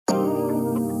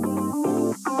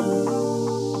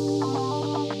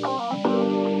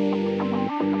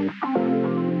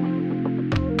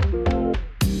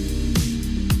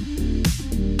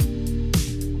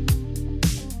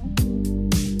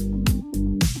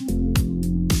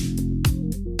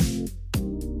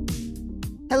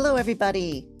Hello,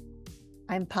 everybody.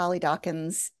 I'm Polly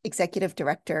Dawkins, Executive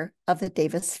Director of the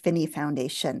Davis Phinney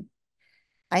Foundation.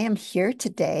 I am here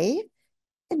today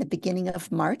in the beginning of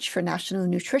March for National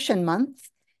Nutrition Month,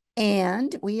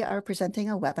 and we are presenting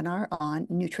a webinar on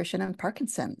nutrition and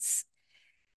Parkinson's.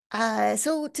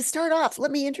 So to start off,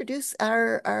 let me introduce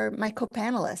my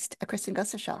co-panelist, Kristin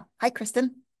Gustashaw. Hi, Kristin.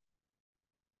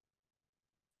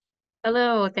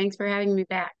 Hello, thanks for having me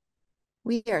back.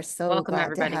 We are so Welcome, glad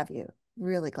to everybody. have you.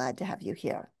 Really glad to have you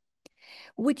here.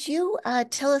 Would you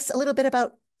tell us a little bit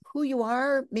about who you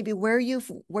are, maybe where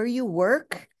you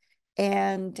work,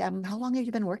 and how long have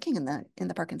you been working in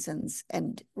the Parkinson's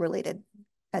and related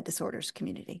disorders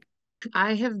community?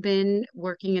 I have been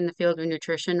working in the field of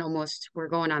nutrition we're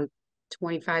going on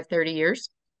 25, 30 years,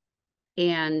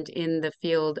 and in the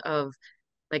field of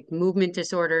like movement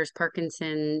disorders,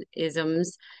 Parkinsonisms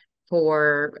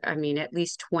for, at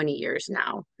least 20 years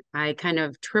now. I kind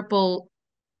of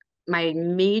my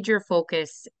major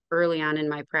focus early on in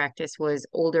my practice was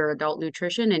older adult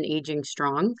nutrition and aging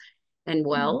strong and Mm.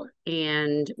 well.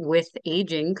 And with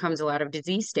aging comes a lot of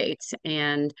disease states,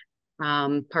 and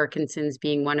Parkinson's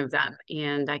being one of them.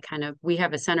 And we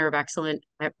have a center of excellence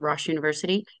at Rush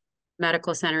University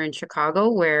Medical Center in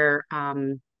Chicago where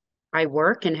I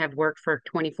work and have worked for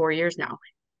 24 years now.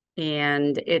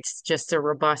 And it's just a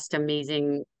robust,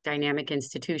 amazing, dynamic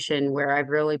institution where I've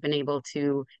really been able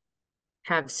to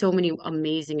have so many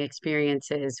amazing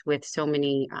experiences with so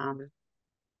many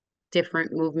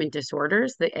different movement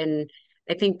disorders. And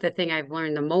I think the thing I've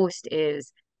learned the most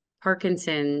is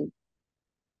Parkinson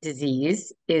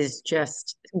disease is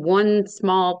just one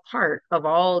small part of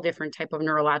all different type of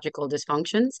neurological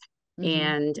dysfunctions. Hmm.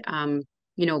 And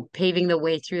paving the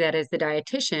way through that as the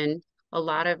dietitian, a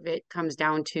lot of it comes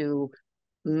down to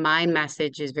my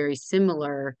message is very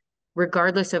similar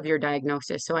regardless of your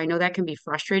diagnosis. So I know that can be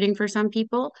frustrating for some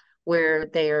people where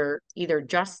they're either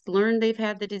just learned they've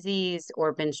had the disease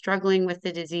or been struggling with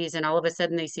the disease, and all of a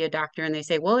sudden they see a doctor and they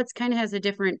say, well, it's kind of has a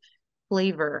different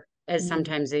flavor, as Mm.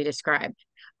 sometimes they describe.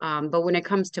 But when it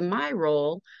comes to my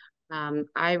role,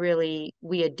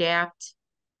 we adapt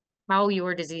how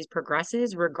your disease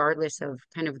progresses, regardless of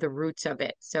kind of the roots of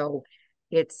it. So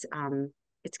it's um,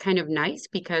 it's kind of nice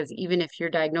because even if your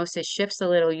diagnosis shifts a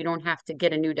little, you don't have to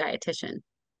get a new dietitian.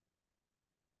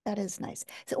 That is nice.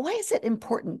 So why is it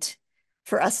important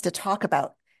for us to talk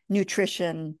about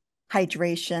nutrition,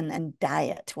 hydration, and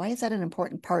diet? Why is that an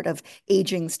important part of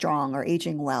aging strong or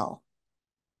aging well?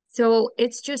 So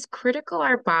it's just critical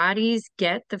our bodies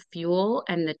get the fuel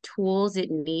and the tools it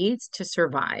needs to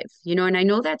survive. And I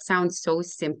know that sounds so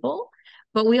simple,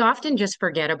 but we often just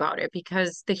forget about it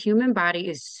because the human body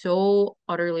is so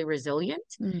utterly resilient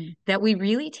Mm. that we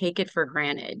really take it for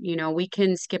granted. We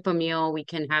can skip a meal, we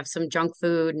can have some junk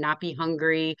food, not be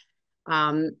hungry,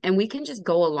 and we can just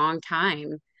go a long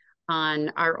time on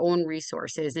our own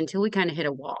resources until we kind of hit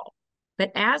a wall.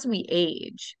 But as we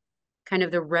age, kind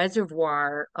of the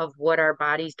reservoir of what our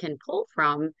bodies can pull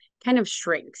from kind of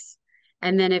shrinks.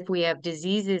 And then if we have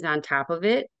diseases on top of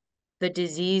it, the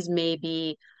disease may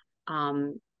be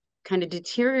um, kind of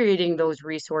deteriorating those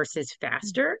resources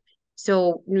faster.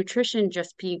 So nutrition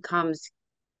just becomes,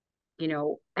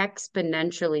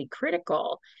 exponentially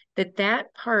critical,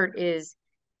 that part is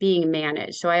being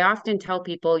managed. So I often tell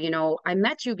people, I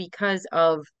met you because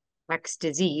of X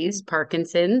disease,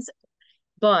 Parkinson's,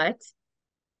 but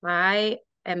I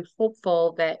am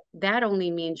hopeful that that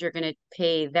only means you're going to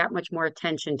pay that much more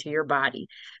attention to your body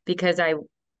because a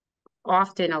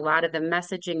lot of the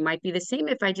messaging might be the same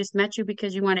if I just met you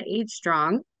because you want to age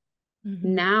strong. Mhm.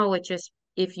 Now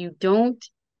if you don't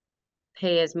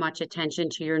pay as much attention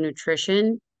to your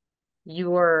nutrition,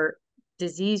 your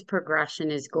disease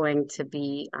progression is going to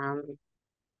be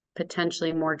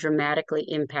potentially more dramatically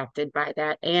impacted by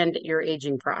that and your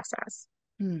aging process.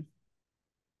 Mm.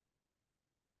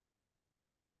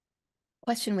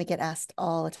 Question we get asked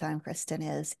all the time, Kristin,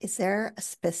 is there a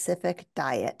specific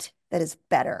diet that is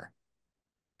better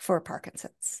for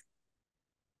Parkinson's?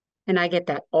 And I get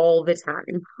that all the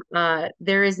time.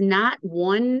 There is not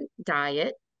one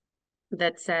diet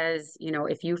that says,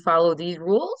 if you follow these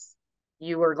rules,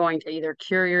 you are going to either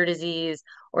cure your disease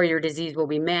or your disease will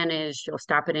be managed. You'll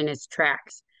stop it in its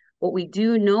tracks. What we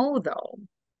do know, though,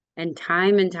 and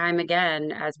time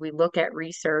again, as we look at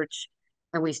research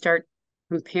and we start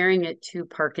comparing it to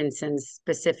Parkinson's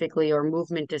specifically or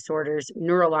movement disorders,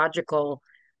 neurological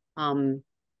um,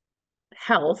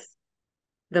 health,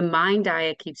 the mind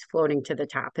diet keeps floating to the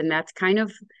top. And that's kind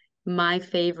of my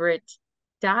favorite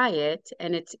diet.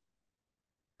 And it's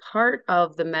part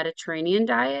of the Mediterranean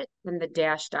diet and the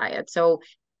DASH diet. So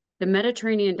the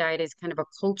Mediterranean diet is kind of a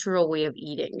cultural way of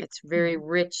eating. It's very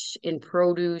rich in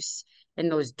produce and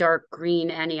those dark green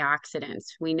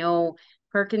antioxidants. We know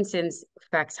Parkinson's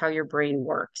affects how your brain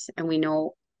works. And we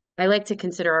know, I like to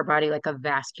consider our body like a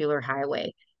vascular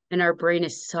highway. And our brain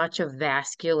is such a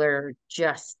vascular,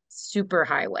 just super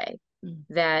highway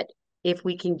that if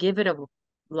we can give it a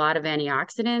lot of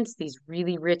antioxidants, these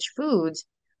really rich foods,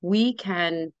 we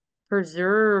can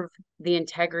preserve the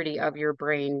integrity of your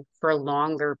brain for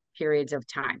longer periods of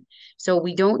time. So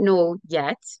we don't know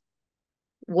yet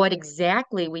what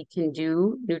exactly we can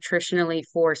do nutritionally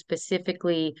for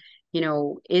specifically,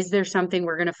 is there something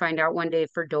we're going to find out one day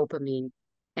for dopamine?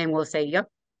 And we'll say, yep,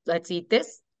 let's eat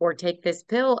this or take this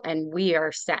pill and we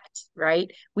are set,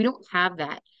 right? We don't have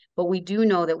that, but we do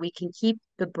know that we can keep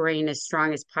the brain as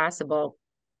strong as possible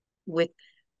with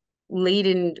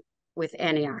laden with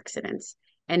antioxidants.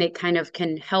 And it kind of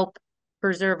can help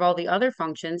preserve all the other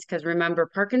functions because remember,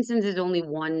 Parkinson's is only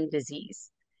one disease.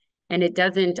 And it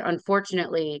doesn't,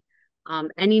 unfortunately,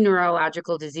 any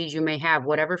neurological disease you may have,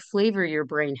 whatever flavor your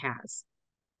brain has,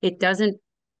 it doesn't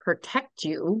protect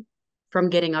you from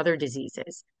getting other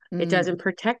diseases. It doesn't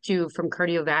protect you from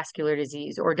cardiovascular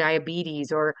disease or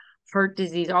diabetes or heart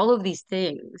disease, all of these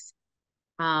things.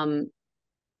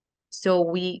 So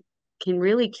we can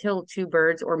really kill two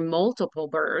birds or multiple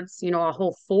birds, a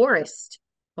whole forest,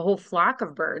 a whole flock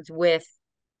of birds with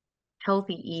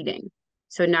healthy eating.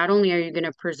 So not only are you going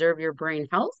to preserve your brain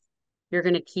health, you're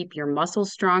going to keep your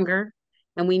muscles stronger.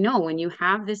 And we know when you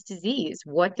have this disease,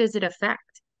 what does it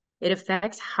affect? It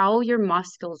affects how your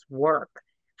muscles work,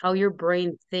 how your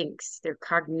brain thinks, their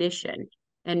cognition.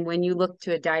 And when you look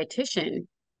to a dietitian,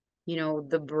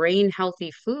 the brain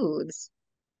healthy foods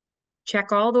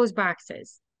check all those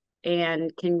boxes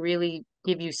and can really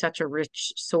give you such a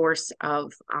rich source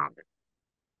of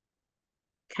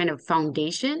kind of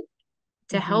foundation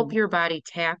to help your body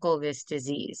tackle this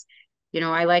disease.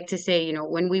 I like to say,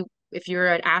 if you're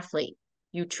an athlete,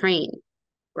 you train,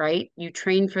 right? You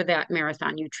train for that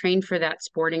marathon, you train for that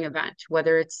sporting event,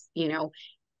 whether it's,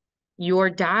 your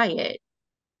diet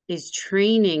is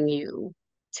training you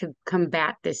to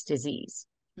combat this disease.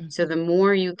 So the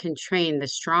more you can train, the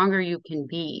stronger you can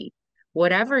be,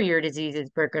 whatever your diseases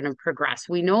are going to progress.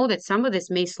 We know that some of this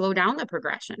may slow down the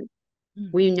progression.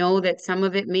 We know that some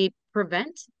of it may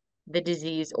prevent the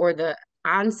disease or the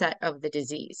onset of the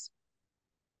disease.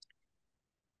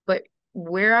 But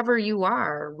wherever you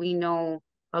are, we know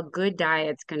a good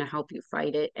diet's going to help you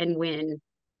fight it and win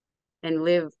and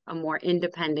live a more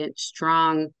independent,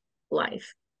 strong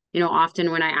life.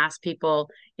 Often when I ask people,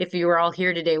 if you were all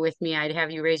here today with me, I'd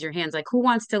have you raise your hands like, who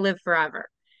wants to live forever?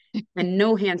 And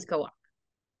no hands go up.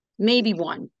 Maybe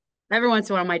one. Every once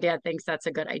in a while, my dad thinks that's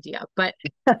a good idea. But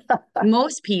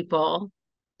most people,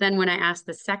 then when I ask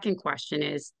the second question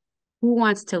is, who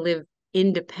wants to live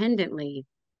independently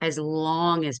as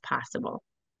long as possible?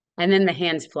 And then the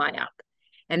hands fly up.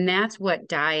 And that's what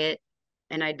diet,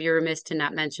 and I'd be remiss to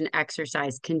not mention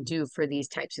exercise, can do for these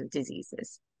types of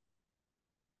diseases.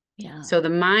 Yeah. So the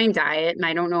mind diet, and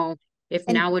I don't know if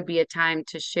And now would be a time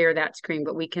to share that screen,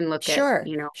 but we can look sure, at,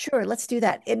 sure. Let's do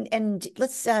that. And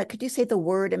let's could you say the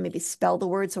word and maybe spell the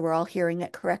word so we're all hearing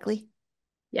it correctly?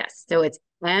 yes. So it's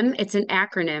an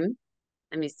acronym.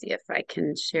 Let me see if I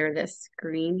can share this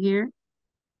screen here.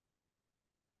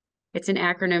 It's an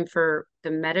acronym for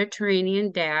the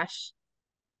Mediterranean Dash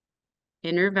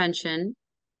Intervention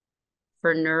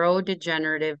for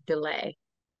Neurodegenerative Delay.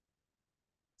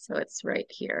 So it's right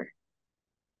here.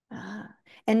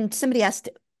 And somebody asked,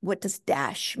 what does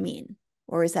DASH mean?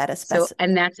 Or is that a So,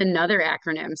 and that's another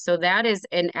acronym. So that is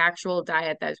an actual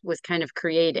diet that was kind of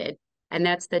created, and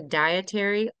that's the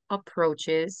Dietary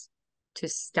Approaches to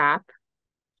Stop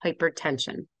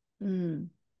Hypertension. And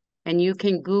you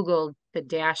can Google the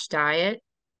DASH diet.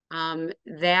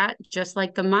 That just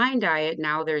like the mind diet,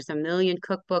 now there's a million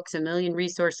cookbooks, a million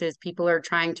resources. People are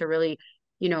trying to really,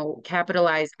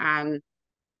 capitalize on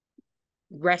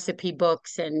recipe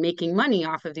books and making money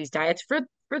off of these diets for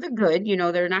the good.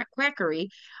 They're not quackery.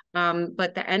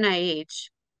 But the NIH,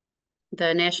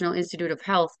 the National Institute of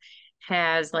Health,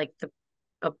 has like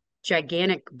a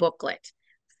gigantic booklet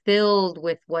filled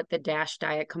with what the DASH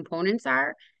diet components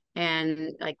are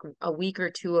and like a week or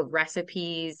two of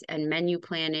recipes and menu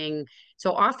planning.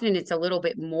 So often it's a little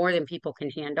bit more than people can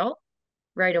handle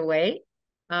right away.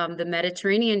 The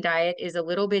Mediterranean diet is a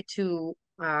little bit too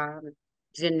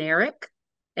generic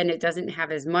and it doesn't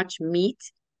have as much meat.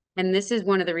 And this is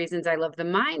one of the reasons I love the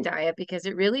mind diet because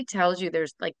it really tells you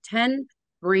there's like 10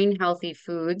 brain healthy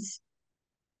foods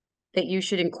that you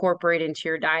should incorporate into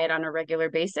your diet on a regular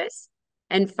basis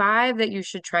and 5 that you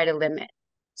should try to limit.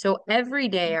 So every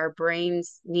day our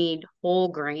brains need whole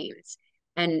grains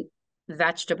and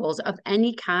vegetables of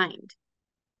any kind.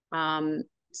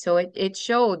 So it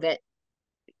showed that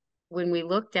when we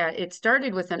looked at it,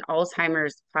 started with an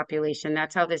Alzheimer's population.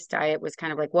 That's how this diet was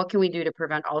kind of like, what can we do to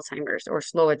prevent Alzheimer's or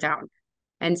slow it down?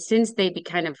 And since they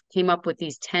kind of came up with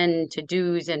these 10 to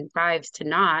do's and fives to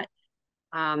not,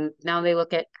 now they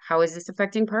look at how is this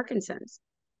affecting Parkinson's?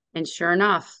 And sure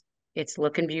enough, it's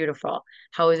looking beautiful.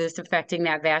 How is this affecting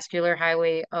that vascular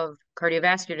highway of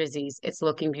cardiovascular disease? It's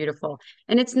looking beautiful.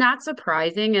 And it's not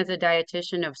surprising as a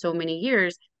dietitian of so many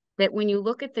years that when you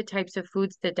look at the types of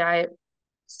foods the diet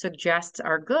suggests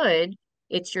are good,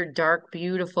 it's your dark,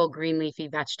 beautiful green leafy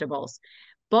vegetables.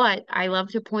 But I love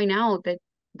to point out that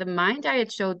the Mind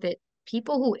Diet showed that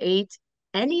people who ate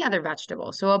any other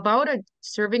vegetable, so about a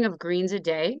serving of greens a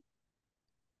day,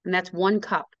 and that's 1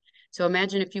 cup. So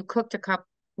imagine if you cooked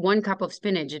 1 cup of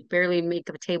spinach, it barely make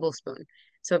a tablespoon.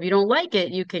 So if you don't like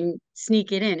it, you can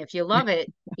sneak it in. If you love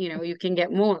it, you can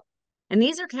get more. And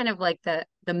these are kind of like the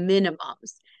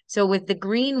minimums. So with the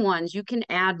green ones, you can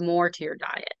add more to your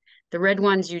diet. The red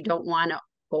ones you don't want to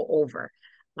go over.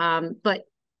 But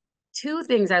two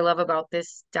things I love about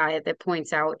this diet that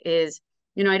points out is,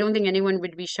 I don't think anyone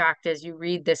would be shocked as you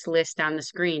read this list on the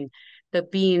screen. The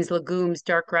beans, legumes,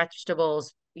 dark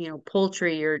vegetables,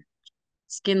 poultry, your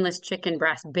skinless chicken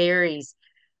breast, berries.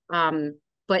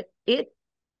 But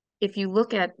if you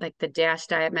look at like the DASH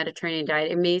diet, Mediterranean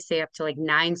diet, it may say up to like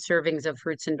 9 servings of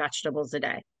fruits and vegetables a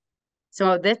day.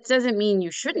 So that doesn't mean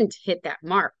you shouldn't hit that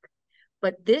mark.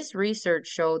 But this research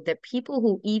showed that people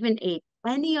who even ate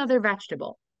any other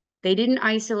vegetable, they didn't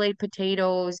isolate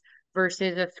potatoes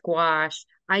versus a squash.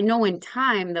 I know in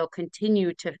time they'll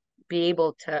continue to be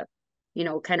able to,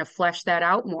 kind of flesh that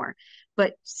out more.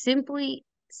 But simply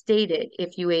stated,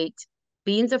 if you ate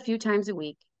beans a few times a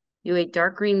week, you ate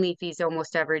dark green leafies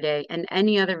almost every day, and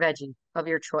any other veggie of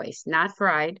your choice, not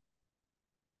fried,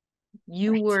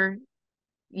 you Right. were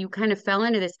you kind of fell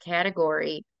into this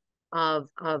category of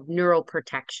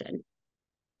neuroprotection.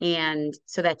 And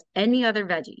so that's any other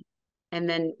veggie. And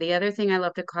then the other thing I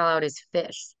love to call out is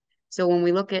fish. So when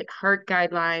we look at heart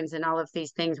guidelines and all of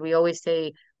these things, we always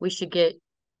say we should get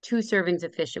 2 servings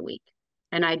of fish a week.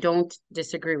 And I don't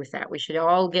disagree with that. We should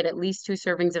all get at least 2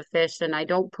 servings of fish. And I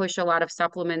don't push a lot of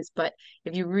supplements, but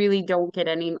if you really don't get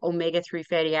any omega-3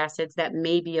 fatty acids, that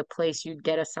may be a place you'd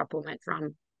get a supplement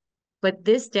from. But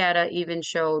this data even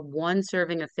showed 1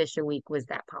 serving of fish a week was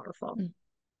that powerful. Mm.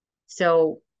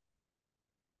 So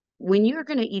when you're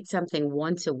going to eat something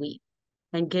once a week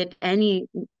and get any,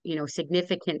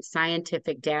 significant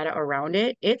scientific data around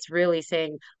it, it's really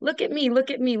saying, look at me, look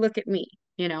at me, look at me.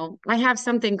 I have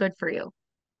something good for you.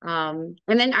 And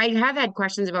then I have had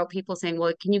questions about people saying,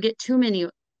 well, can you get too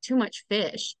much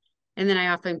fish? And then I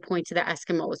often point to the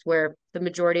Eskimos where the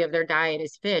majority of their diet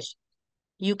is fish.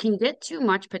 You can get too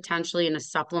much potentially in a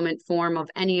supplement form of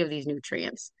any of these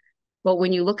nutrients. But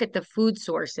when you look at the food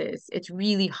sources, it's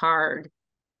really hard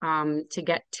to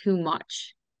get too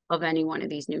much of any one of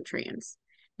these nutrients.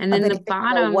 And Of then the anything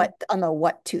bottom on the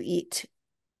what to eat.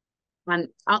 on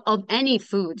of any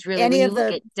foods, really, when Any you of look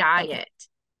the at Okay.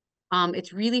 diet,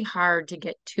 it's really hard to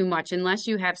get too much unless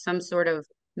you have some sort of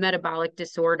metabolic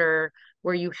disorder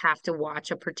where you have to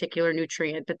watch a particular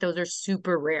nutrient, but those are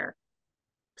super rare.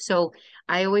 So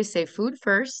I always say food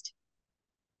first,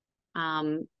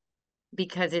 um,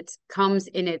 because it comes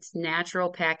in its natural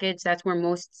package. That's where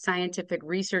most scientific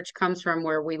research comes from,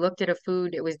 where we looked at a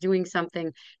food, it was doing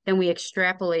something, then we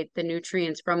extrapolate the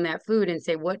nutrients from that food and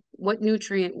say what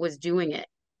nutrient was doing it.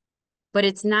 But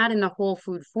it's not in the whole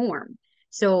food form.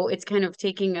 So it's kind of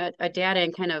taking a data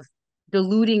and kind of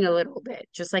diluting a little bit,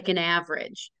 just like an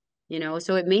average,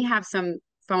 so it may have some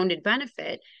founded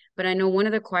benefit. But I know one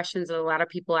of the questions that a lot of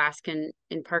people ask in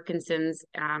Parkinson's,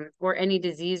 or any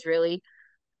disease really,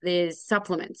 is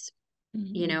supplements.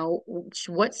 Mhm.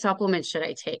 What supplements should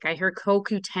I take? I hear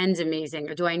CoQ10 is amazing.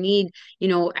 Or do I need,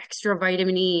 extra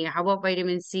vitamin E? How about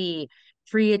vitamin C,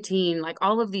 creatine, like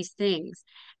all of these things?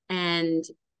 And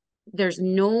there's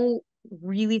no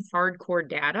really hardcore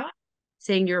data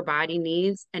saying your body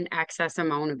needs an excess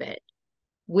amount of it.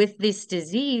 With this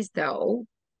disease, though,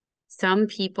 some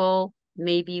people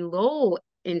may be low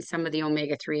in some of the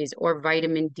omega-3s or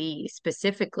vitamin D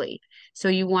specifically. So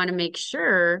you want to make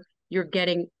sure you're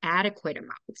getting adequate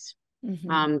amounts,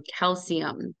 Mhm.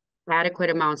 calcium,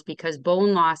 adequate amounts, because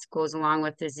bone loss goes along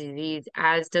with this disease,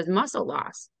 as does muscle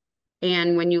loss.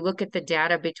 And when you look at the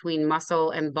data between muscle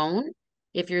and bone,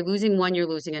 if you're losing one, you're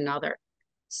losing another.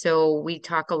 So we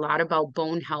talk a lot about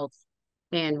bone health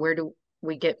and where do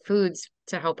we get foods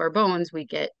to help our bones? We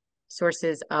get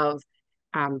sources of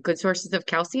good sources of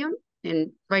calcium,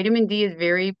 and vitamin D is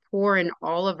very poor in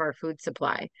all of our food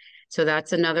supply. So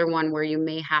that's another one where you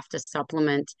may have to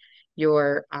supplement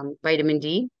your vitamin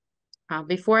D.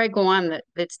 Before I go on,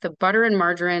 it's the butter and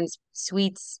margarines,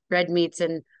 sweets, red meats,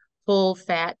 and whole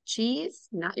fat cheese,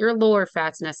 not your lower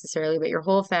fats necessarily, but your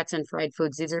whole fats and fried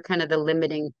foods. These are kind of the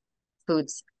limiting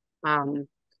foods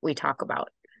we talk about.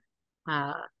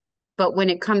 Uh, but when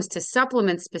it comes to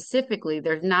supplements specifically,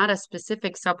 there's not a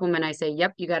specific supplement I say,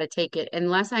 yep, you got to take it,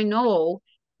 unless I know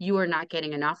you are not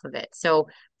getting enough of it. So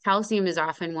calcium is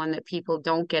often one that people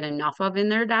don't get enough of in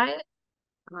their diet.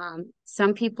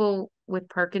 Some people with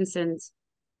Parkinson's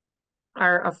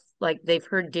are like they've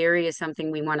heard dairy is something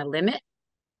we want to limit,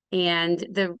 and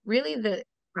the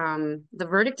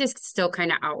verdict is still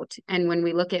kind of out. And when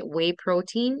we look at whey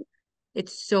protein,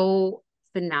 it's so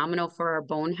phenomenal for our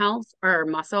bone health or our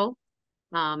muscle,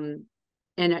 and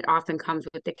it often comes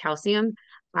with the calcium.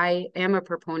 I am a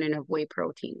proponent of whey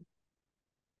protein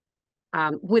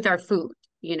with our food,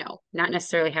 not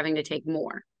necessarily having to take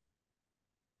more.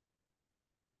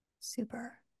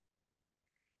 Super.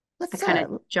 I Let's kind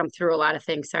of jumped through a lot of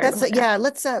things. Sorry about that. yeah,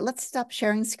 let's stop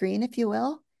sharing screen, if you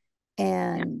will.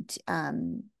 Yeah. And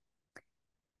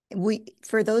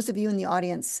for those of you in the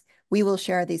audience, we will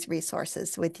share these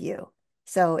resources with you.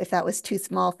 So if that was too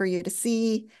small for you to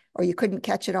see, or you couldn't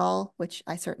catch it all, which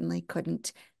I certainly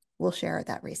couldn't, we'll share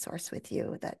that resource with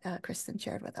you that Kristin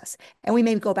shared with us. And we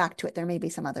may go back to it. There may be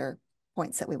some other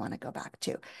points that we want to go back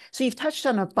to. So you've touched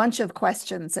on a bunch of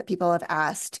questions that people have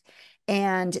asked.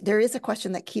 And there is a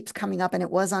question that keeps coming up, and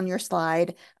it was on your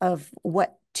slide, of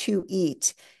what to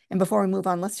eat. And before we move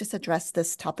on, let's just address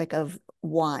this topic of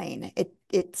wine.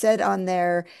 It said on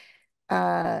there,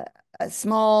 a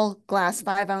small glass,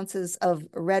 5 ounces of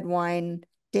red wine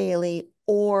daily,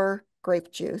 or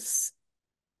grape juice.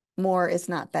 More is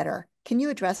not better. Can you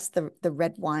address the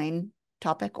red wine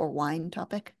topic or wine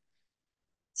topic?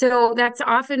 So that's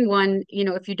often one,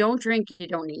 if you don't drink, you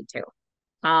don't need to.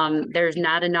 There's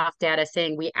not enough data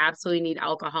saying we absolutely need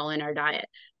alcohol in our diet.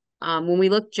 When we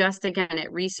look just again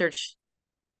at research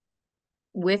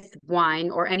with wine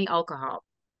or any alcohol,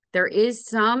 there is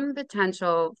some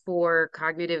potential for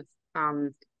cognitive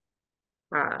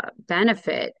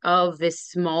benefit of this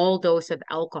small dose of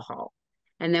alcohol.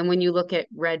 And then when you look at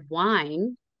red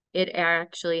wine, it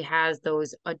actually has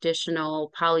those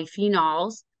additional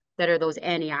polyphenols that are those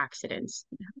antioxidants,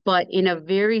 but in a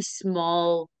very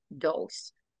small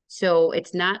dose. So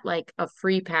it's not like a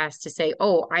free pass to say,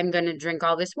 oh, I'm going to drink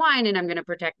all this wine and I'm going to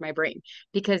protect my brain.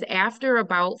 Because after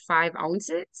about 5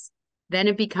 ounces, then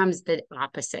it becomes the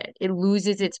opposite. It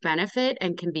loses its benefit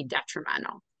and can be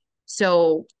detrimental.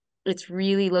 So it's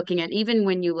really looking at, even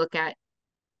when you look at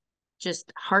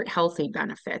just heart healthy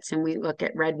benefits and we look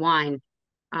at red wine,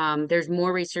 there's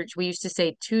more research. We used to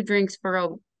say 2 drinks for a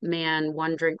man,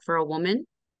 1 drink for a woman.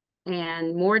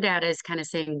 And more data is kind of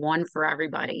saying 1 for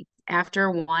everybody.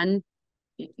 After 1,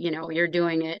 you're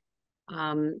doing it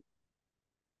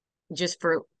just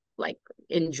for like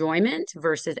enjoyment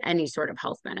versus any sort of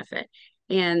health benefit.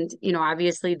 And,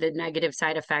 obviously the negative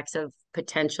side effects of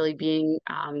potentially being,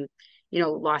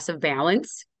 loss of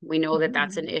balance. We know that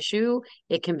that's an issue.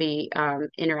 It can be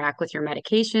interact with your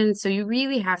medication. So you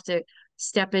really have to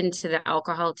step into the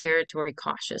alcohol territory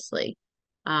cautiously.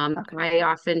 I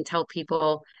often tell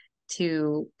people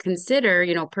to consider,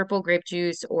 purple grape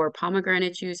juice or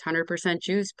pomegranate juice, 100%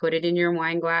 juice, put it in your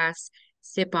wine glass,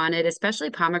 sip on it, especially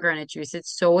pomegranate juice.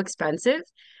 It's so expensive,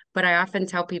 but I often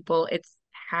tell people it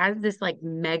has this like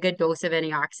mega dose of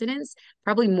antioxidants,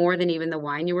 probably more than even the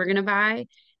wine you were going to buy.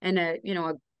 And a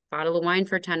bottle of wine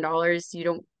for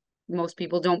 $10, most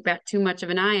people don't bet too much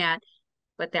of an eye at,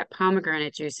 but that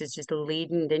pomegranate juice is just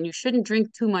laden, and you shouldn't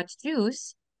drink too much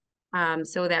juice.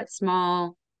 So that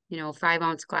small,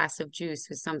 5-ounce glass of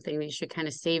juice is something that you should kind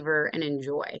of savor and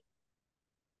enjoy.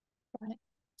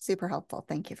 Super helpful.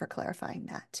 Thank you for clarifying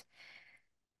that.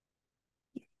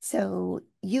 So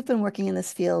you've been working in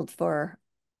this field for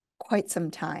quite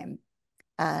some time.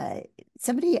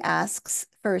 Somebody asks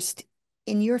first,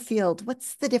 in your field,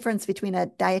 what's the difference between a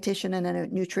dietitian and a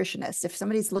nutritionist? If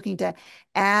somebody's looking to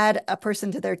add a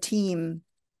person to their team,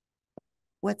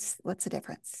 what's the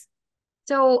difference?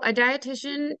 So a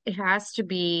dietitian has to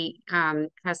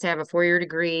have a 4-year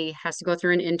degree, has to go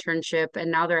through an internship, and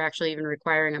now they're actually even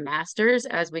requiring a master's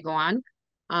as we go on.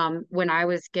 When I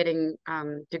was getting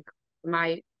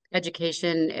my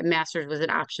education, master's was an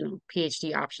optional,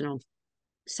 PhD optional.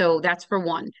 So that's for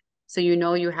one. So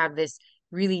you have this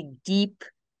really deep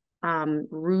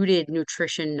rooted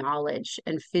nutrition knowledge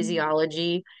and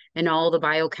physiology and all the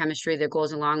biochemistry that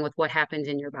goes along with what happens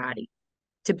in your body.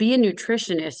 to be a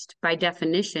nutritionist, by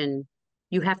definition,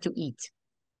 you have to eat.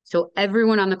 So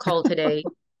everyone on the call today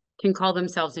can call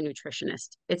themselves a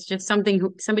nutritionist. It's just somebody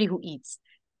who eats.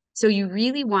 So you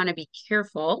really want to be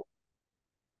careful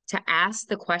to ask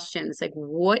the questions like,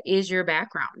 what is your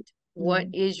background? What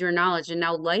is your knowledge? And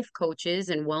now life coaches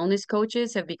and wellness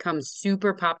coaches have become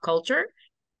super pop culture.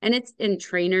 And it's in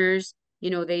trainers,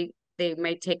 they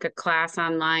might take a class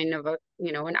online of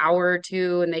an hour or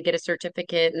two, and they get a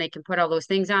certificate and they can put all those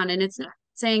things on. And it's not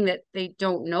saying that they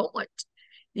don't know what,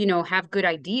 have good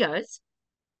ideas.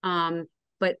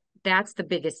 But that's the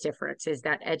biggest difference, is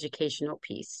that educational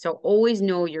piece. So always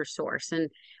know your source. And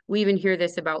we even hear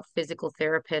this about physical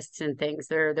therapists and things.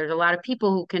 There's a lot of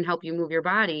people who can help you move your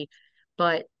body,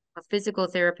 but a physical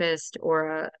therapist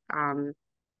or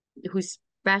who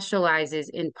specializes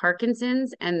in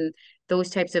Parkinson's and those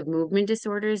types of movement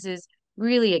disorders is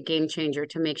really a game changer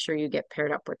to make sure you get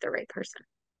paired up with the right person.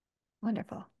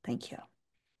 Wonderful. Thank you.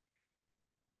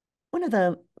 One of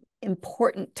the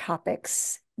important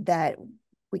topics that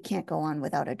we can't go on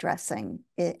without addressing,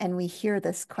 and we hear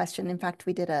this question. In fact,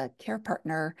 we did a care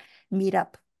partner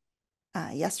meetup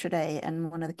yesterday, and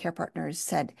one of the care partners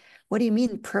said, "What do you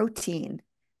mean protein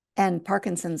and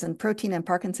Parkinson's, and protein and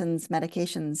Parkinson's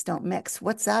medications don't mix?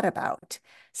 What's that about?"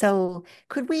 So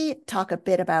could we talk a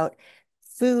bit about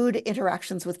food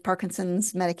interactions with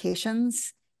Parkinson's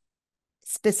medications,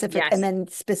 and Yes. then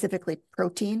specifically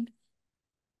protein?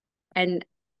 And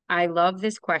I love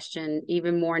this question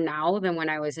even more now than when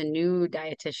I was a new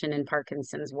dietitian in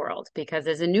Parkinson's world, because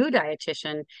as a new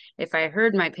dietitian, if I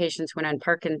heard my patients went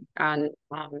on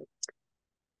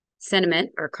Cinnamon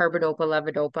or carbidopa,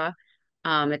 levodopa,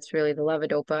 it's really the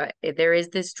levodopa, there is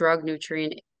this drug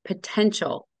nutrient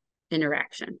potential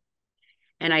interaction.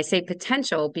 And I say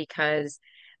potential because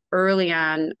early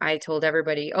on, I told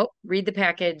everybody, oh, read the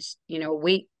package,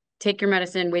 take your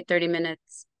medicine, wait 30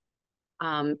 minutes,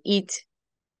 eat.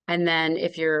 And then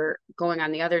if you're going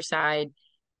on the other side,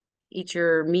 eat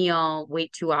your meal,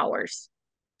 wait 2 hours.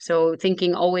 So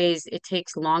thinking always it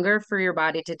takes longer for your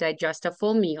body to digest a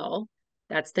full meal.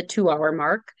 That's the 2 hour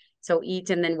mark. So eat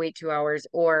and then wait 2 hours,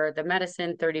 or the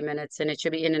medicine, 30 minutes, and it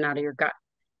should be in and out of your gut.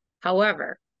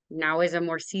 However, now as a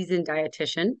more seasoned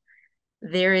dietitian,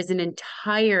 there is an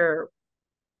entire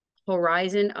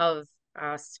horizon of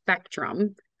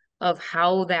spectrum of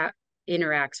how that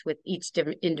interacts with each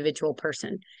individual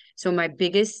person. So my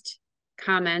biggest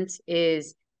comment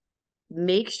is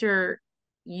make sure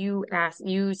you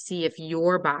see if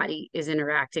your body is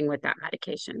interacting with that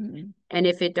medication. And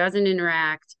if it doesn't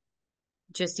interact,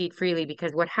 just eat freely,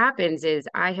 because what happens is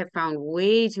I have found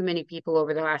way too many people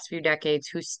over the last few decades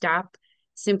who stop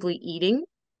simply eating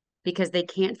because they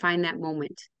can't find that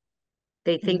moment.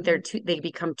 They think they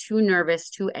become too nervous,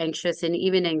 too anxious, and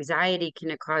even anxiety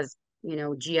can cause,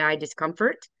 GI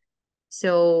discomfort.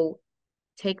 So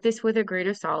take this with a grain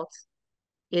of salt.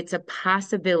 It's a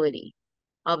possibility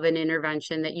of an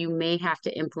intervention that you may have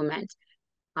to implement.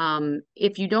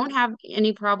 If you don't have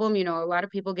any problem, a lot of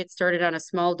people get started on a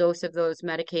small dose of those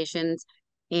medications,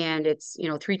 and it's,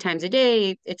 3 times a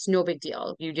day. It's no big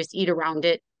deal. You just eat around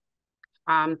it.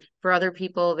 For other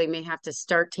people, they may have to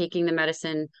start taking the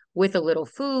medicine with a little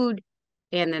food,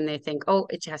 and then they think, oh,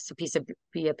 it has to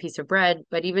be a piece of bread.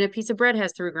 But even a piece of bread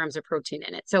has 3 grams of protein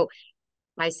in it. So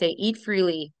I say eat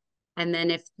freely. And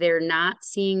then if they're not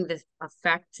seeing the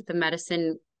effect, the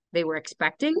medicine they were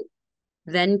expecting,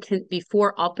 then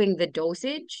before upping the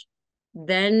dosage,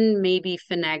 then maybe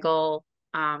finagle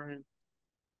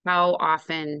how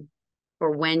often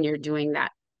or when you're doing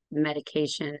that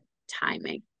medication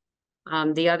timing.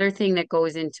 The other thing that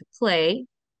goes into play,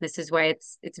 this is why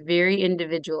it's very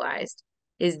individualized,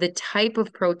 is the type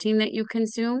of protein that you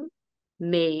consume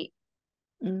may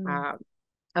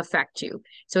affect you.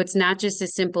 So it's not just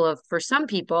as simple of, for some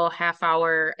people, half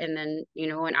hour and then,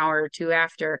 an hour or two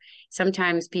after.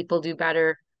 Sometimes people do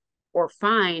better or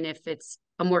fine if it's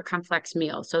a more complex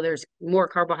meal. So there's more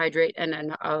carbohydrate and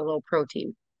then a low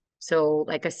protein. So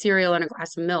like a cereal and a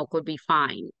glass of milk would be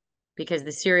fine, because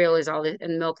the cereal is all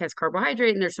and milk has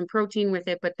carbohydrate and there's some protein with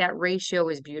it, but that ratio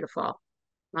is beautiful.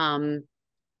 And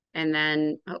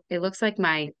then it looks like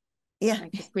I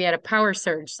guess we had a power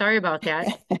surge. Sorry about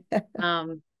that.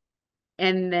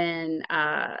 And then,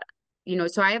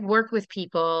 so I have worked with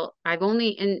people. I've only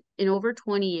in over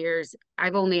 20 years,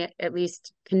 I've only at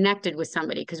least connected with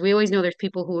somebody, because we always know there's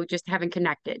people who just haven't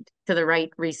connected to the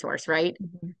right resource, right?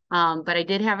 But I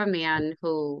did have a man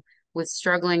who was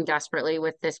struggling desperately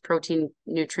with this protein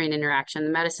nutrient interaction.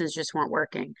 The medicines just weren't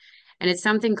working. And it's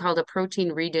something called a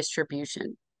protein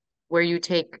redistribution. where you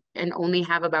take and only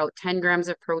have about 10 grams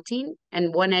of protein,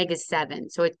 and one egg is 7.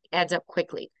 So it adds up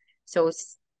quickly. So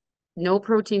no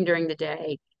protein during the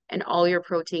day and all your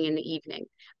protein in the evening.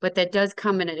 But that does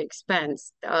come at an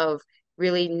expense of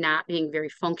really not being very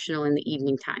functional in the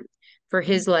evening time. For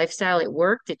his lifestyle, it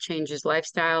worked. It changed his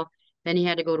lifestyle. Then he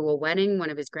had to go to a wedding. One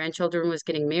of his grandchildren was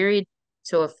getting married.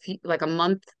 So like a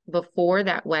month before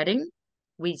that wedding,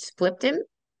 we flipped him,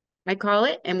 I call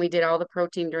it, and we did all the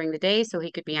protein during the day so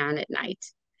he could be on at night.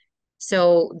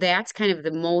 So that's kind of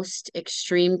the most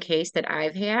extreme case that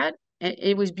I've had. And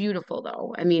it was beautiful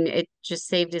though. I mean, it just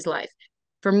saved his life.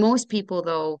 For most people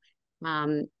though,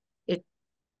 um, it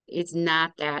it's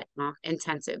not that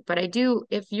intensive. But I do,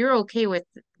 if you're okay with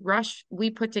Rush, we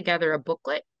put together a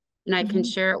booklet and I can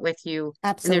Mhm. share it with you.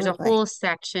 And there's a Absolutely. whole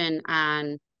section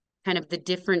on kind of the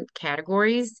different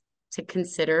categories to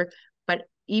consider. But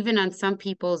even on some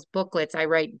people's booklets, I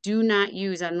write, do not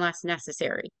use unless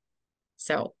necessary.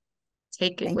 So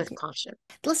take it Thank with you. caution.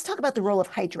 Let's talk about the role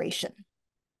of hydration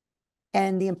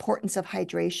and the importance of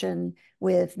hydration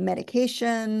with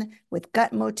medication, with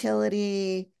gut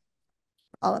motility,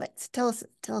 all of it. Tell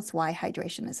us why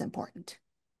hydration is important.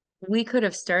 We could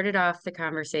have started off the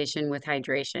conversation with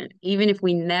hydration, even if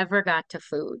we never got to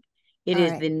food. It All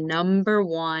is right. the number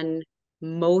one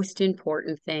most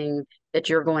important thing that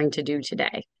you're going to do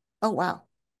today Oh, wow.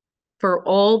 for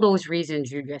all those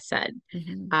reasons you just said.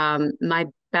 Hmm. My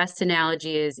best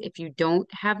analogy is if you don't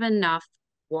have enough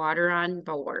water on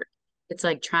board, it's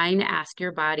like trying to ask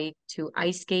your body to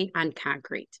ice skate on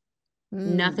concrete.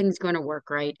 Mm. Nothing's going to work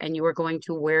right, and you are going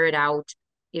to wear it out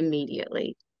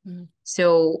immediately. Mm.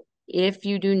 So if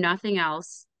you do nothing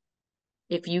else,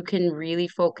 if you can really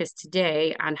focus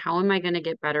today on how am I going to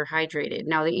get better hydrated?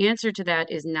 Now, the answer to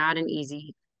that is not an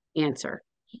easy answer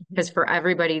because Mhm. for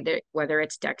everybody, whether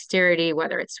it's dexterity,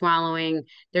 whether it's swallowing,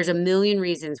 there's a million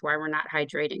reasons why we're not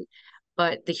hydrating.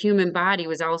 But the human body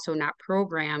was also not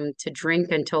programmed to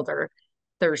drink until they're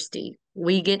thirsty.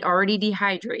 We get already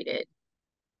dehydrated.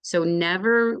 So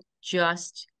never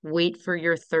just wait for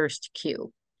your thirst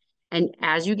cue. And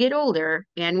as you get older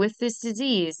and with this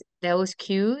disease, those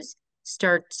cues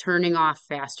start turning off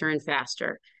faster and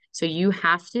faster. So you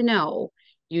have to know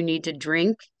you need to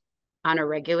drink on a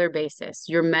regular basis.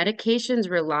 Your medications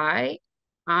rely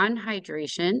on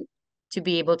hydration to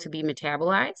be able to be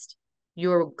metabolized.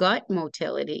 Your gut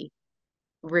motility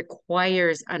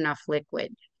requires enough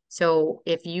liquid. So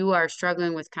if you are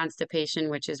struggling with constipation,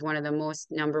 which is one of the most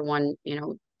number one,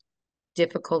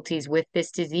 difficulties with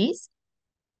this disease,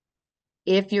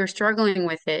 if you're struggling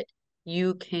with it,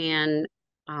 you can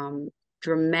um,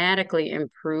 dramatically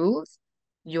improve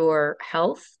your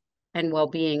health and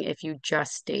well-being if you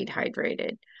just stayed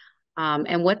hydrated.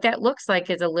 And what that looks like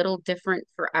is a little different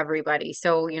for everybody.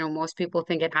 So, most people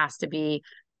think it has to be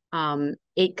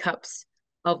 8 cups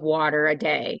of water a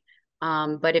day.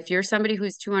 But if you're somebody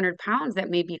who's 200 pounds, that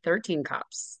may be 13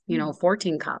 cups, Mm.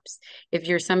 14 cups. If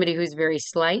you're somebody who's very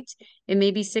slight, it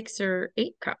may be 6 or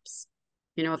 8 cups.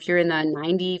 If you're in the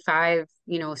 95,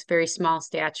 it's very small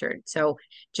statured. So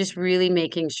just really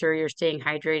making sure you're staying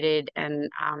hydrated and,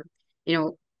 you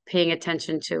know, paying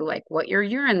attention to like what your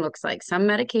urine looks like. Some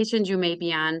medications you may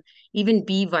be on, even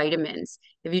B vitamins.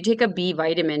 If you take a B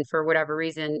vitamin for whatever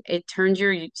reason, it turns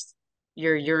your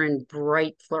urine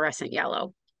bright fluorescent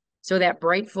yellow. So that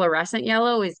bright fluorescent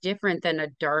yellow is different than a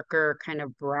darker kind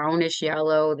of brownish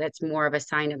yellow that's more of a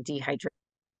sign of dehydration.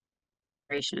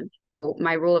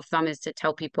 My rule of thumb is to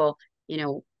tell people,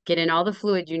 get in all the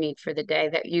fluid you need for the day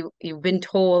that you've been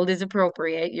told is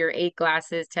appropriate, your 8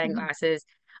 glasses, 10 Mhm. glasses,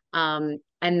 and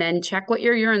then check what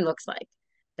your urine looks like.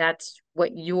 That's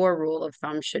what your rule of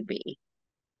thumb should be.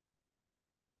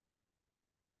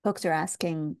 Folks are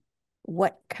asking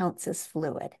what counts as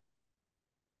fluid.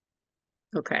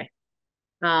 Okay.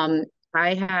 I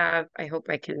hope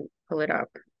I can pull it up.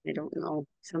 I don't know.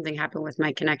 Something happened with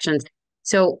my connections.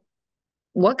 So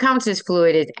what counts as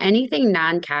fluid is anything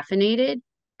non-caffeinated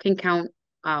can count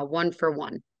 1 for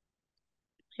 1.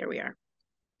 Here we are.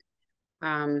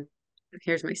 Um,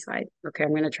 Here's my slide. Okay, I'm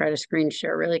going to try to screen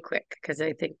share really quick because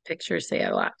I think pictures say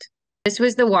a lot. This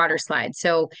was the water slide.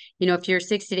 So, if you're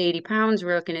 60 to 80 pounds,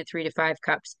 we're looking at 3 to 5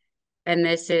 cups. And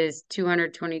this is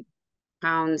 220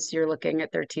 pounds, you're looking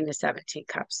at 13 to 17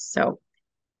 cups. So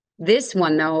this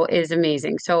one though is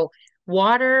amazing. So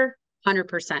water,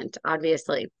 100%,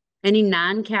 obviously. Any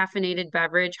non-caffeinated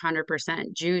beverage,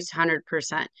 100%. Juice,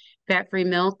 100%. Fat-free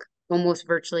milk, almost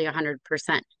virtually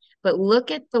 100%. But look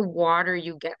at the water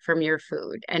you get from your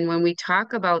food. And when we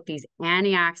talk about these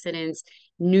antioxidants,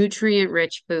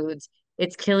 nutrient-rich foods,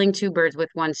 it's killing two birds with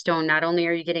one stone. Not only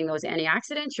are you getting those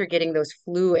antioxidants, you're getting those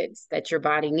fluids that your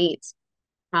body needs.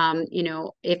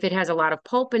 If it has a lot of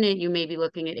pulp in it, you may be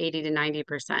looking at 80 to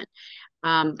 90%.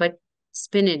 But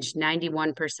spinach,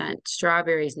 91%,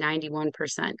 strawberries,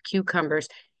 91%, cucumbers,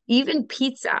 even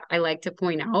pizza, I like to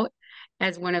point out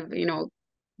as one of,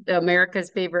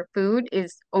 America's favorite food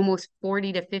is almost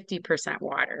 40 to 50%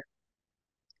 water.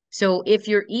 So if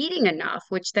you're eating enough,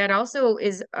 which that also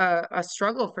is a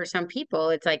struggle for some people,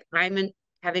 it's like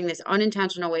having this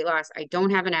unintentional weight loss. I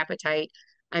don't have an appetite.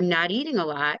 I'm not eating a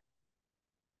lot.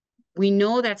 We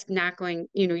know that's not going,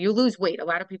 you lose weight. A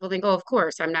lot of people think, oh, of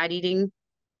course, I'm not eating,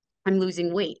 I'm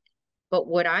losing weight. But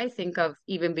what I think of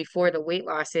even before the weight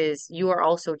loss is you are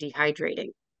also dehydrating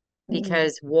Mm.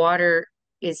 because water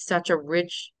is such a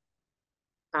rich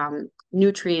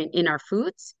nutrient in our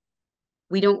foods.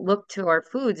 We don't look to our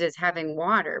foods as having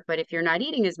water, but if you're not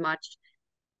eating as much,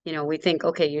 we think,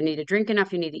 okay, you need to drink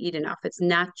enough, you need to eat enough. It's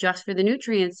not just for the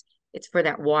nutrients, it's for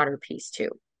that water piece too.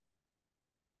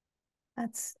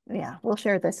 Yeah, we'll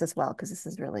share this as well because this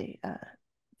is really,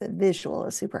 the visual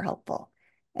is super helpful.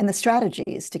 And the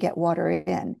strategies to get water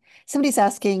in. Somebody's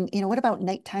asking, what about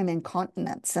nighttime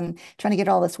incontinence and trying to get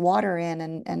all this water in?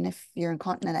 And if you're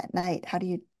incontinent at night, how do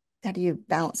you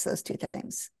balance those two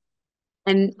things?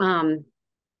 And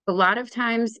a lot of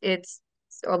times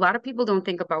a lot of people don't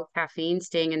think about caffeine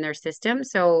staying in their system.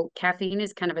 So caffeine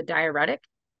is kind of a diuretic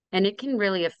and it can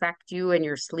really affect you and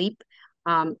your sleep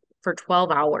for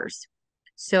 12 hours.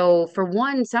 So for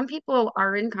one, some people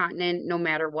are incontinent no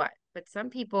matter what, but some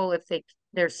people, if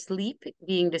their sleep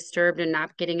being disturbed and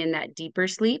not getting in that deeper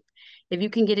sleep, if you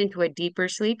can get into a deeper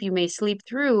sleep, you may sleep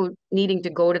through needing to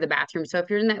go to the bathroom. So if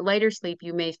you're in that lighter sleep,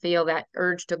 you may feel that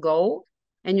urge to go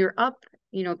and you're up,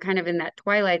 kind of in that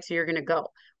twilight, so you're going to go.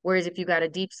 Whereas if you got a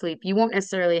deep sleep, you won't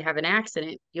necessarily have an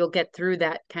accident. You'll get through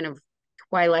that kind of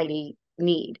twilighty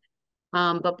need.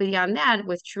 But beyond that,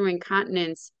 with true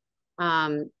incontinence,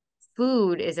 um,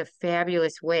 food is a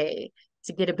fabulous way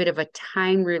to get a bit of a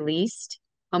time released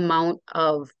amount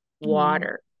of Mm.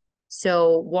 water.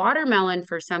 So watermelon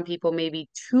for some people may be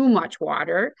too much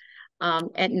water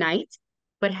at night,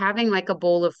 but having like a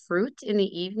bowl of fruit in the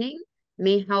evening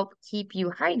may help keep you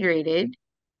hydrated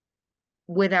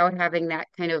without having that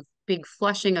kind of big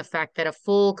flushing effect that a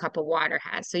full cup of water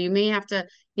has. So you may have to,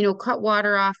 cut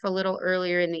water off a little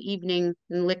earlier in the evening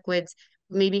in liquids,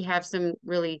 maybe have some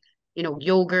really,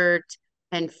 yogurt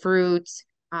and fruits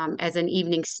as an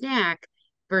evening snack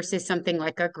versus something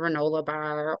like a granola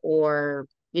bar or,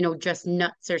 just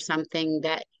nuts or something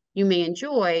that you may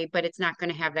enjoy, but it's not going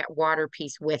to have that water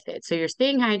piece with it. So you're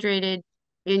staying hydrated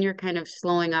and you're kind of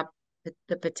slowing up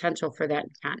the potential for that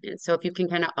incontinence. So if you can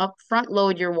kind of up front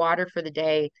load your water for the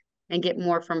day and get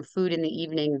more from food in the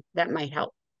evening, that might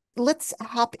help. Let's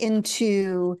hop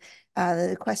into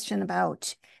the question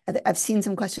about, I've seen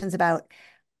some questions about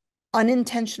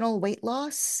unintentional weight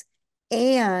loss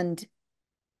and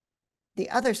the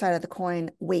other side of the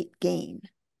coin, weight gain.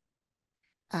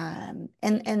 And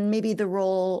maybe the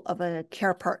role of a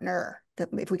care partner, that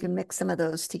if we can mix some of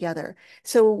those together.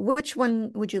 So which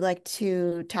one would you like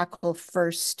to tackle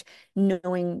first,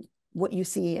 knowing what you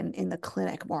see in the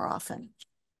clinic more often?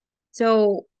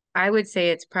 So I would say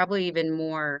it's probably even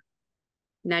more,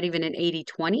 not even an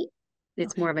 80-20.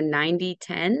 It's Okay. more of a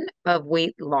 90-10 of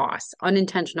weight loss,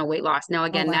 unintentional weight loss. Now, Oh,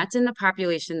 again, wow. that's in the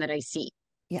population that I see.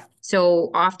 Yeah.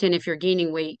 So often, if you're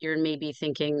gaining weight, you're maybe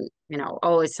thinking,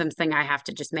 oh, it's something I have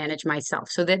to just manage myself.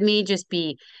 So that may just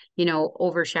be,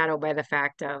 overshadowed by the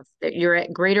fact of that you're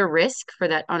at greater risk for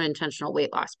that unintentional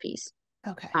weight loss piece.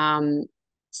 Okay. Um,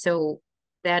 so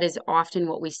that is often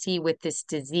what we see with this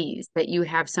disease, that you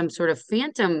have some sort of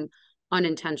phantom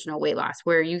unintentional weight loss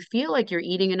where you feel like you're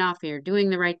eating enough and you're doing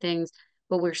the right things,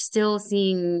 but we're still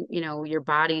seeing, your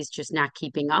body's just not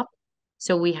keeping up.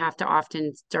 So we have to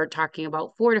often start talking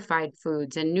about fortified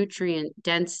foods and nutrient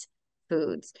dense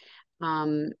foods.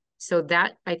 Um, so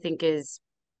that I think is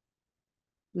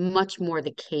much more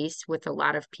the case with a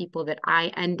lot of people that I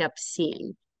end up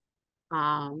seeing.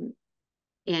 Um,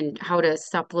 and how to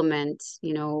supplement,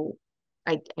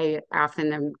 I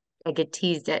often I get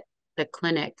teased at the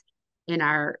clinic in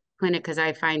our clinic because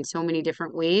I find so many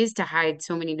different ways to hide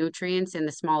so many nutrients in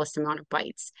the smallest amount of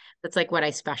bites. That's like what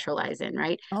I specialize in,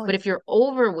 right? Oh, But yeah. if you're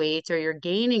overweight or you're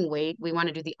gaining weight, we want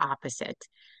to do the opposite.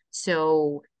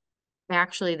 So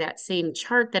actually that same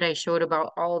chart that I showed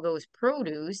about all those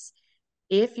produce,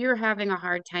 if you're having a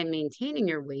hard time maintaining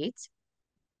your weight,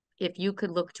 if you could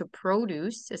look to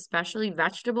produce, especially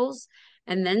vegetables,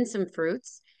 and then some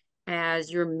fruits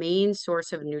as your main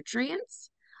source of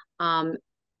nutrients, um,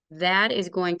 that is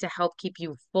going to help keep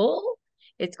you full.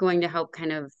 it's going to help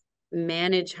kind of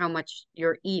manage how much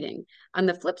you're eating. On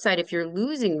the flip side, if you're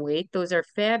losing weight, those are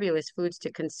fabulous foods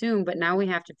to consume, but now we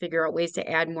have to figure out ways to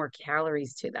add more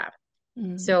calories to them.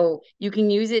 Mm. So you can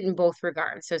use it in both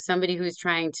regards. So somebody who's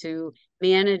trying to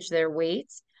manage their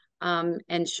weights,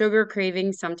 and sugar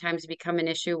cravings sometimes become an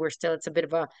issue. We're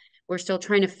still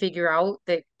trying to figure out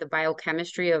the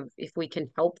biochemistry of if we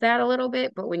can help that a little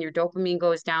bit. But when your dopamine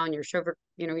goes down, your sugar,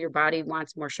 your body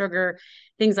wants more sugar,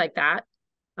 things like that.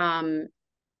 Um,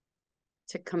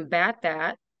 to combat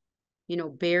that,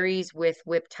 berries with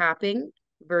whipped topping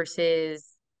versus,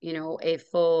 a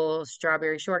full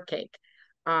strawberry shortcake,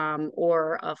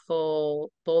 or a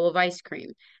full bowl of ice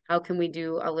cream. How can we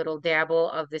do a little dabble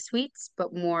of the sweets,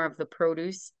 but more of the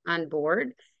produce on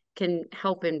board can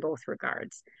help in both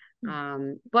regards.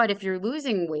 But if you're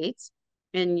losing weight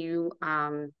and you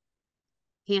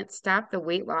can't stop the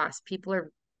weight loss, people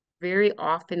are very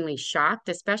oftenly shocked,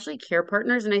 especially care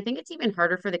partners. And I think it's even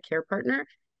harder for the care partner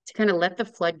to kind of let the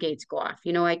floodgates go off.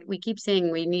 We keep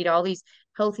saying we need all these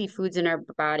healthy foods in our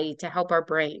body to help our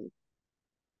brain.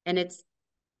 And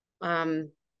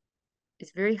um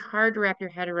it's very hard to wrap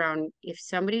your head around if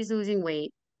somebody's losing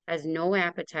weight, has no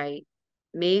appetite,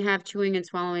 may have chewing and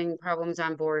swallowing problems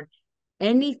on board,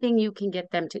 anything you can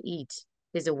get them to eat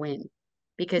is a win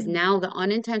because Mm. now the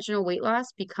unintentional weight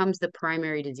loss becomes the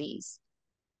primary disease.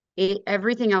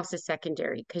 Everything else is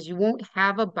secondary because you won't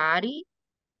have a body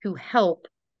to help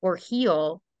or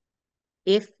heal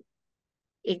if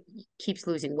it keeps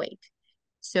losing weight.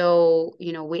 So,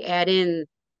 we add in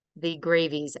the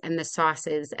gravies and the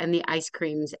sauces and the ice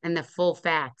creams and the full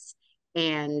fats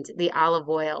and the olive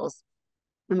oils.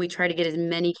 And we try to get as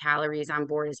many calories on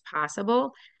board as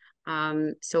possible.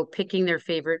 So picking their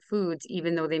favorite foods,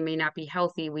 even though they may not be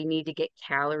healthy, we need to get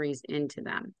calories into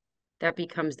them. That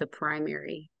becomes the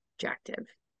primary objective.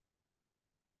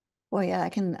 Well, yeah, I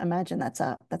can imagine that's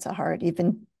a hard. You've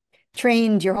been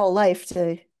trained your whole life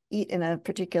to eat in a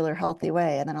particular healthy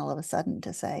way, and then all of a sudden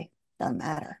to say, doesn't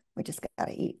matter. We just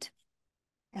gotta eat.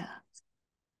 Yeah.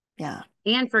 Yeah.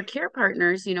 And for care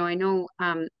partners, I know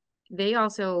they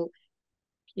also,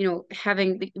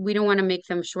 we don't want to make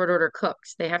them short order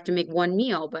cooks. They have to make one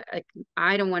meal, but like,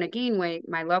 I don't want to gain weight.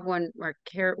 My loved one or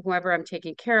whoever I'm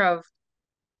taking care of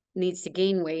needs to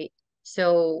gain weight.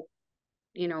 So,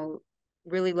 you know,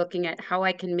 really looking at how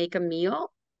I can make a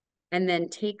meal and then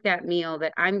take that meal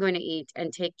that I'm going to eat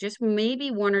and take just maybe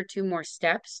one or two more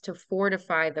steps to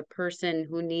fortify the person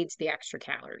who needs the extra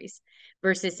calories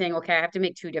versus saying, okay, I have to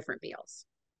make two different meals.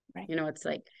 Right. It's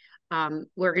like,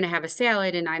 we're going to have a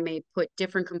salad and I may put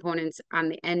different components on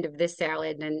the end of this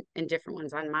salad and different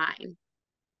ones on mine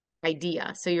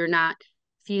idea. So you're not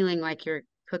feeling like you're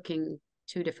cooking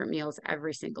two different meals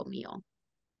every single meal.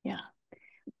 Yeah.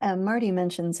 Marty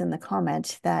mentions in the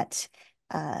comment that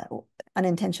uh,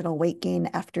 unintentional weight gain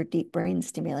after deep brain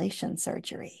stimulation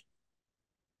surgery.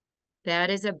 That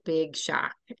is a big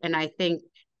shock. And I think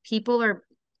clinicians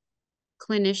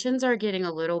are getting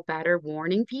a little better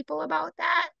warning people about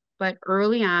that. But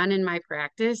early on in my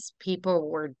practice, people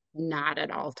were not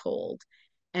at all told.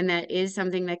 And that is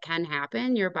something that can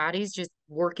happen. Your body's just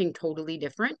working totally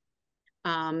different.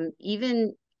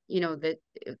 Even, that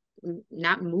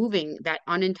not moving, that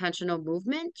unintentional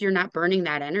movement, you're not burning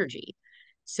that energy.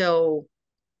 So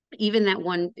even that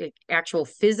one actual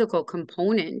physical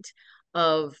component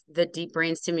of the deep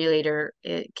brain stimulator,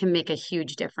 it can make a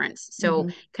huge difference. So Mm-hmm.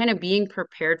 kind of being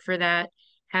prepared for that,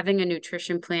 having a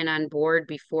nutrition plan on board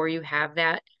before you have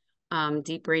that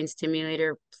deep brain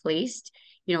stimulator placed,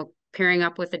 pairing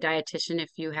up with a dietitian if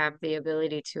you have the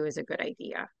ability to is a good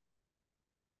idea.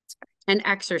 And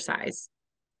exercise.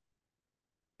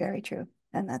 Very true.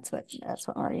 And that's what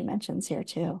Marty mentions here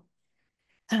too.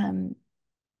 Um,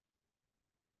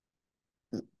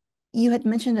 you had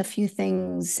mentioned a few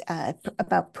things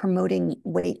about promoting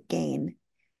weight gain.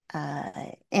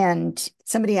 And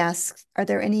somebody asks, are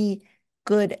there any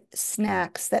good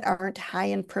snacks that aren't high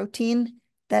in protein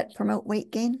that promote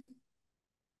weight gain?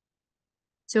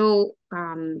 So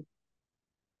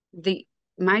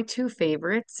my two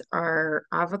favorites are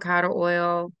avocado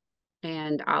oil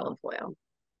and olive oil.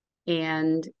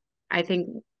 And I think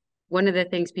one of the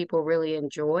things people really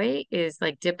enjoy is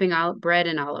like dipping out bread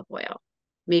in olive oil,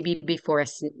 maybe before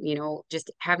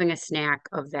just having a snack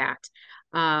of that.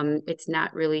 It's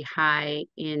not really high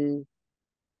in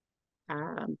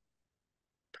um,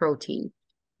 protein,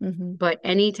 Mm-hmm. but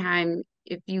anytime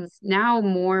if you now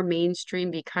more mainstream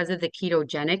because of the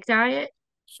ketogenic diet,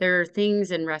 there are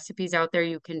things and recipes out there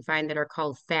you can find that are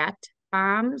called fat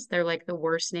bombs. They're like the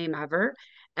worst name ever,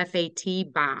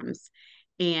 FAT bombs.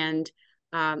 And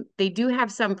They do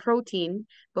have some protein,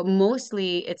 but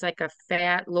mostly it's like a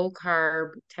fat, low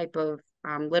carb type of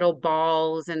little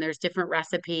balls, and there's different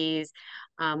recipes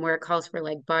where it calls for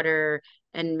like butter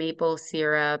and maple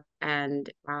syrup and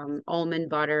almond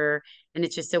butter, and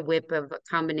it's just a whip of a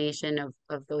combination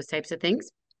of those types of things.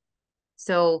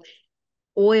 So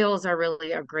oils are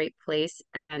really a great place,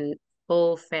 and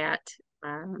full fat,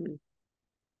 um,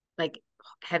 like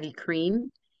heavy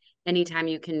cream. Anytime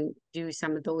you can do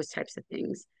some of those types of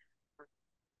things,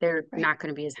 they're Right. not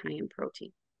going to be as high in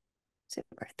protein.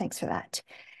 Super. Thanks for that.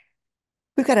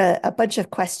 We've got a bunch of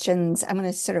questions. I'm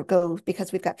going to sort of go,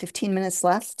 because we've got 15 minutes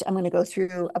left, I'm going to go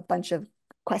through a bunch of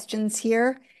questions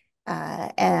here.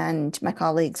 And my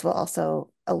colleagues will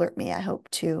also alert me, I hope,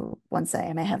 to ones that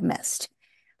I may have missed.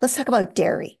 Let's talk about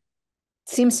dairy.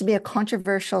 Seems to be a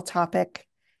controversial topic.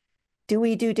 Do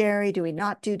we do dairy? Do we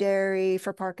not do dairy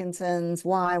for Parkinson's?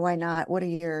 Why? Why not? What are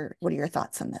your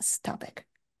thoughts on this topic?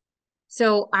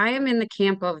 So I am in the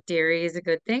camp of dairy is a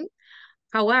good thing.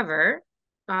 However,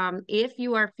 if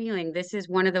you are feeling this is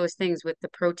one of those things with the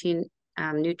protein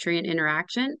nutrient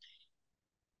interaction,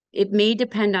 it may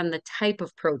depend on the type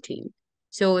of protein.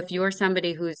 So if you're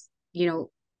somebody who's,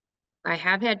 I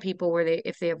have had people where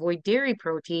if they avoid dairy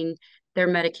protein, their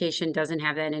medication doesn't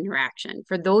have that interaction.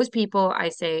 For those people, I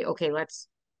say, okay, let's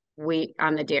wait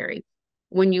on the dairy.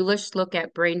 When you just look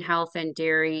at brain health and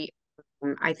dairy,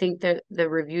 I think that the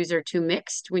reviews are too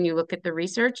mixed when you look at the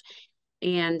research.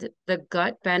 And the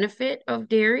gut benefit of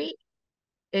dairy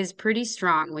is pretty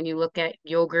strong when you look at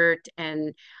yogurt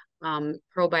and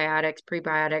probiotics,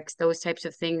 prebiotics, those types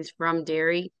of things from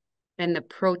dairy, and the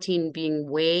protein being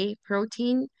whey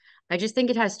protein. I just think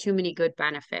it has too many good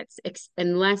benefits,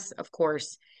 unless, of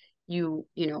course, you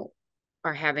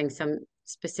are having some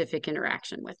specific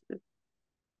interaction with them.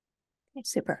 Okay,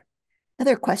 super.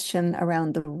 Another question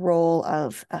around the role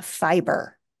of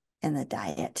fiber in the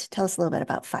diet. Tell us a little bit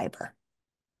about fiber.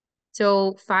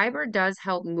 So fiber does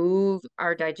help move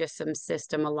our digestive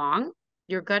system along.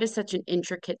 Your gut is such an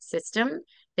intricate system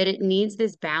that it needs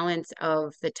this balance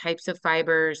of the types of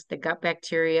fibers, the gut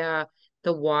bacteria,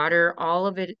 the water, all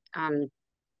of it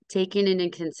taken into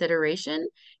consideration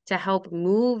to help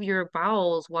move your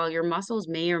bowels while your muscles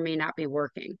may or may not be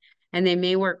working. And they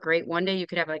may work great. One day you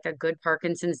could have like a good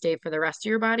Parkinson's day for the rest of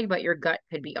your body, but your gut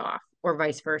could be off, or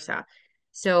vice versa.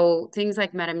 So things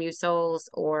like metamucils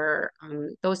or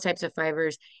those types of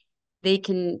fibers, they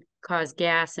can cause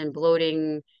gas and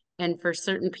bloating. And for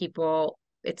certain people,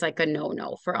 it's like a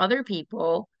no-no. For other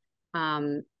people,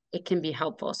 it can be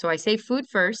helpful. So I say food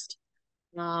first.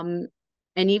 Um,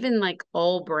 and even like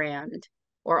all brand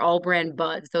or all brand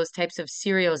buds, those types of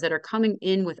cereals that are coming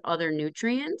in with other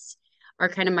nutrients are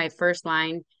kind of my first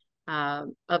line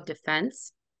of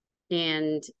defense.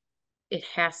 And it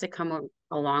has to come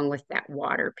along with that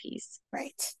water piece.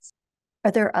 Right.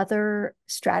 Are there other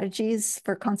strategies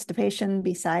for constipation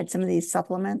besides some of these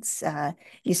supplements?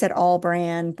 You said all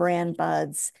brand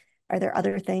buds. Are there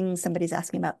other things? Somebody's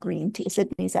asking about green tea.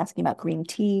 Sydney's asking about green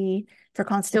tea for So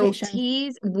constipation.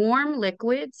 teas, warm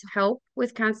liquids help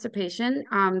with constipation.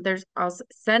 There's also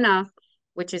Senna,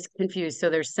 which is confused. So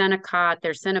there's Senna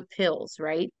there's Senna pills,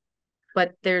 right?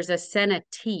 But there's a Senna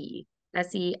tea,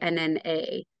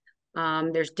 Senna.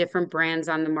 There's different brands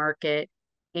on the market,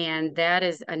 and that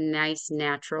is a nice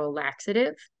natural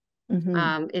laxative.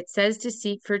 Mm-hmm. It says to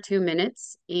seep for 2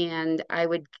 minutes, and I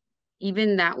would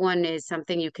even that one is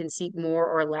something you can seep more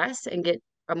or less and get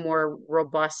a more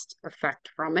robust effect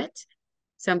from it.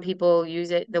 Some people use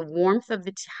it, the warmth of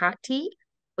the hot tea,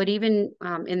 but even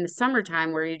in the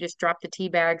summertime where you just drop the tea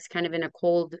bags kind of in a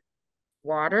cold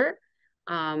water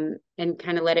and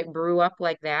kind of let it brew up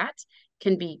like that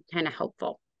can be kind of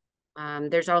helpful.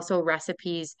 There's also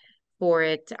recipes for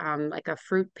it, like a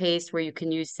fruit paste where you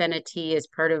can use senna tea as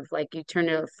part of like you turn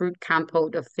a fruit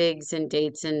compote of figs and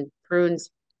dates and prunes,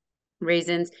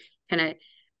 raisins, kind of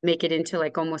make it into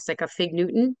like almost like a fig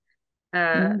Newton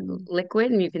Mm.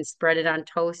 liquid, and you can spread it on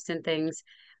toast and things.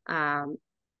 Um,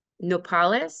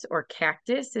 Nopales or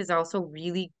cactus is also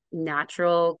really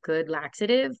natural, good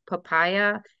laxative.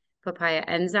 Papaya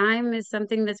enzyme is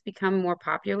something that's become more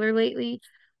popular lately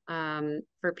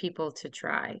for people to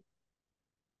try.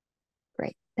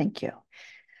 Great. Thank you.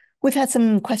 We've had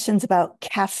some questions about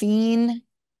caffeine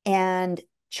and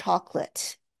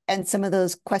chocolate, and some of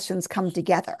those questions come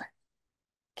together.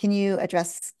 Can you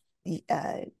address the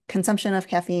consumption of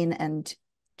caffeine and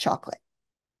chocolate?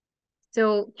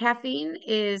 So caffeine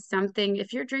is something,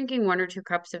 if you're drinking 1 or 2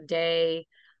 cups a day,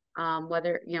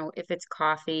 whether, if it's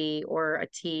coffee or a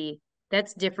tea,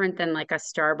 that's different than like a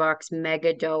Starbucks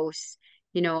mega dose.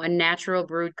 A natural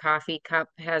brewed coffee cup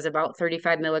has about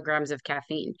 35 milligrams of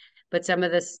caffeine, but some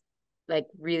of this like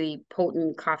really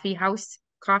potent coffee house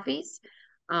coffees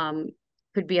um,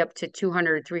 could be up to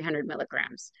 200, 300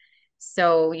 milligrams.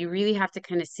 So you really have to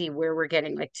kind of see where we're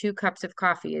getting. Like 2 cups of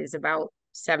coffee is about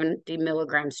 70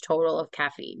 milligrams total of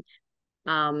caffeine.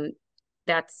 Um,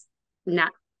 that's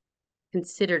not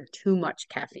considered too much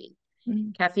caffeine.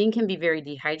 Mm. Caffeine can be very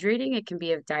dehydrating. It can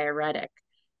be a diuretic.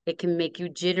 It can make you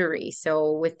jittery.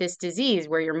 So with this disease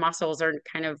where your muscles are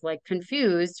kind of like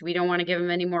confused, we don't want to give them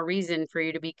any more reason for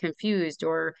you to be confused,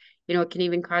 or, it can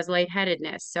even cause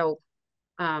lightheadedness. So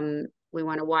we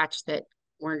want to watch that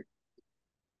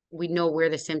we know where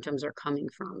the symptoms are coming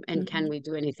from and can Mhm. we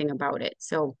do anything about it.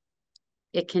 So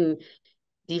it can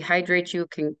dehydrate you,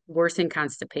 can worsen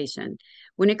constipation.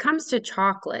 When it comes to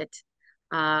chocolate,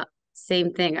 uh,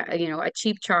 same thing. A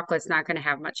cheap chocolate's not going to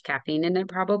have much caffeine in it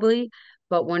probably,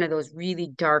 but one of those really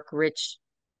dark, rich,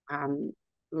 um,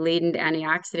 laden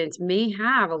antioxidants may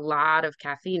have a lot of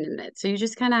caffeine in it. So you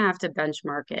just kind of have to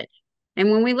benchmark it. And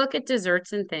when we look at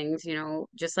desserts and things,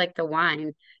 just like the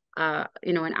wine, an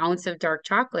ounce of dark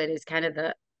chocolate is kind of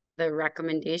the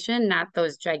recommendation, not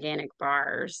those gigantic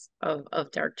bars of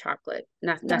dark chocolate.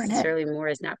 Not Darn it. necessarily more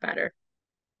is not better.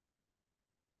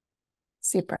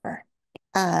 Super.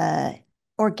 Uh,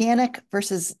 Organic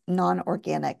versus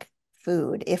non-organic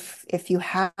food. If you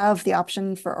have the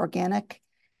option for organic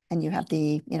and you have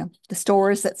the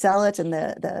stores that sell it and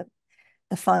the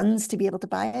funds to be able to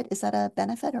buy it, is that a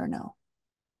benefit or no?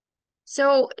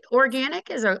 So organic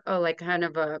is a like kind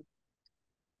of a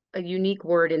unique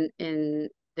word in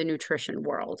the nutrition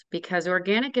world, because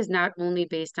organic is not only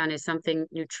based on is something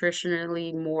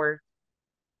nutritionally more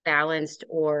balanced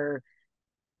or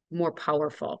more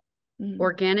powerful. Mm.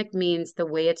 Organic means the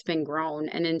way it's been grown.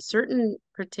 And in certain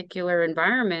particular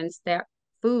environments, that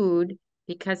food,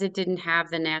 because it didn't have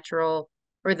the natural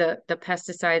or the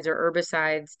pesticides or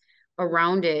herbicides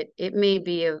around it, it may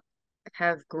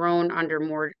have grown under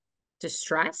more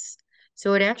distress.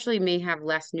 So it actually may have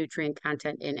less nutrient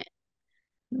content in it.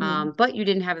 Mm. But you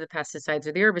didn't have the pesticides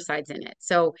or the herbicides in it.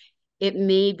 So it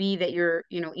may be that you're,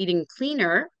 eating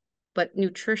cleaner, but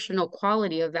nutritional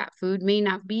quality of that food may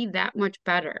not be that much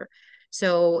better.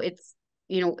 So it's,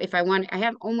 if I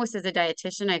have almost as a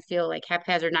dietitian, I feel like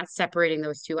haphazard not separating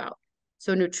those two out.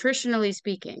 So nutritionally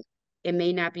speaking, it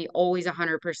may not be always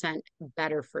 100%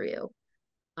 better for you.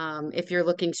 If you're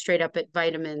looking straight up at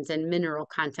vitamins and mineral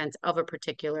contents of a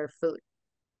particular food.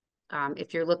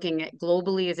 If you're looking at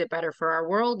globally, is it better for our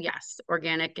world? Yes,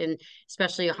 organic, and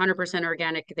especially 100%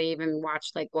 organic. They even watch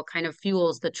like what kind of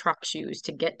fuels the trucks use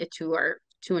to get it to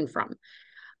and from.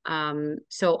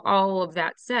 So all of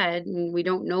that said, we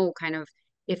don't know kind of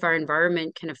if our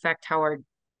environment can affect how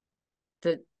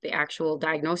the actual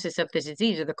diagnosis of the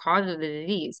disease or the cause of the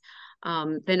disease.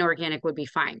 Then organic would be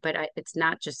fine, but it's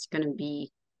not just going to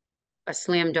be a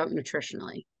slam dunk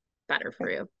nutritionally better for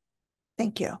you.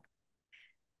 Thank you.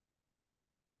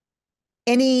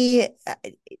 Any,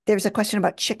 there's a question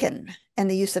about chicken and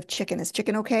the use of chicken. Is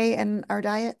chicken okay in our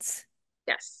diets?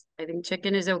 Yes, I think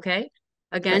chicken is okay.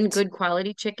 Again, Great. good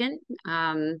quality chicken. We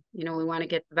want to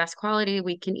get the best quality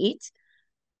we can eat.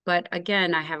 But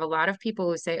again, I have a lot of people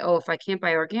who say, oh, if I can't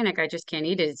buy organic, I just can't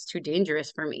eat it. It's too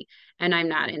dangerous for me. And I'm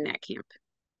not in that camp.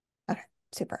 Okay,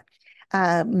 super.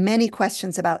 Many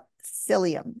questions about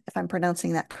psyllium, if I'm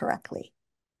pronouncing that correctly.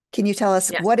 Can you tell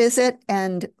us Yes. what is it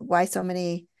and why so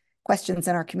many questions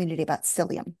in our community about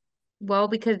psyllium? Well,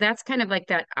 because that's kind of like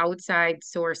that outside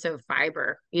source of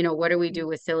fiber. What do we do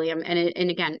with psyllium? And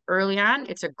again, early on,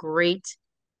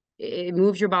 it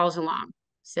moves your bowels along.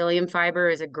 Psyllium fiber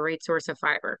is a great source of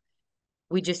fiber.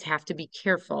 We just have to be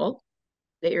careful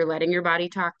that you're letting your body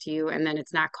talk to you, and then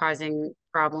it's not causing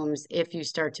problems if you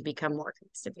start to become more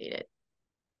constipated.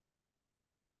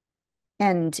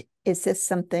 And is this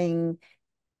something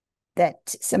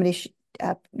that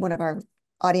one of our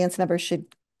audience members should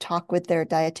talk with their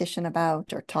dietitian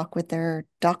about or talk with their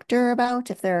doctor about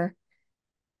if they're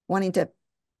wanting to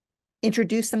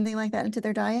introduce something like that into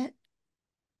their diet?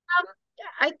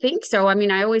 I think so. I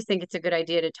mean, I always think it's a good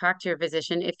idea to talk to your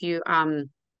physician if you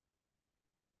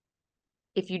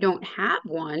don't have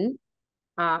one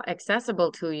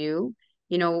accessible to you.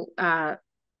 You know, I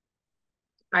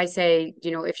say,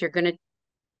 if you're going to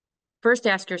first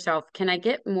ask yourself, can I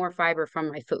get more fiber from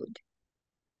my food?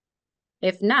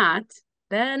 If not,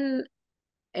 then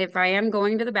if I am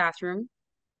going to the bathroom,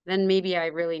 then maybe I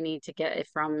really need to get it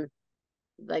from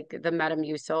like the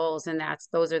Metamucils, and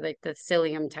those are like the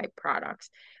psyllium type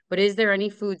products. But is there any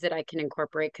foods that I can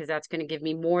incorporate? Because that's going to give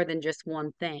me more than just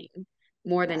one thing,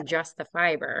 more than Got it. just the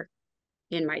fiber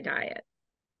in my diet.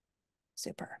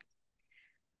 Super.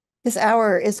 This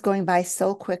hour is going by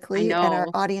so I quickly, and our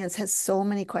know. audience has so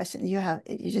many questions.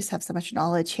 You just have so much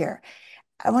knowledge here.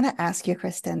 I want to ask you,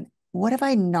 Kristin, what have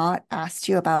I not asked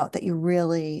you about that you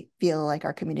really feel like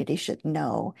our community should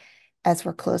know as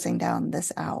we're closing down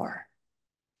this hour?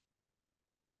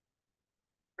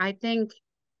 I think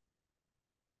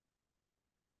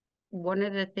one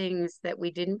of the things that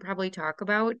we didn't probably talk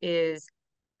about is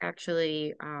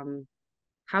actually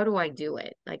how do I do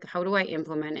it? Like, how do I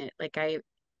implement it? Like, I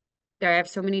have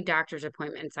so many doctor's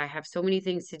appointments. I have so many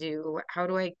things to do. How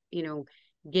do I,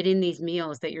 get in these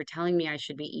meals that you're telling me I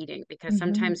should be eating? Because Hmm.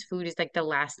 sometimes food is like the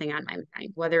last thing on my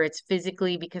mind, whether it's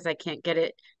physically because I can't get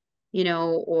it,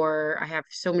 or I have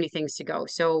so many things to go.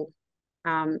 So,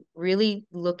 really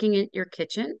looking at your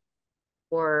kitchen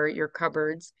or your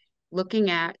cupboards,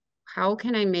 looking at how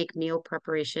can I make meal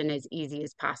preparation as easy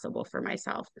as possible for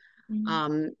myself.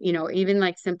 Even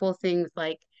like simple things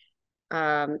like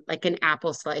an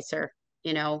apple slicer,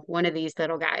 one of these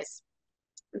little guys.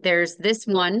 There's this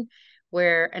one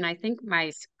where, and I think my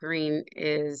screen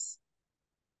is,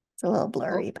 It's a little oh,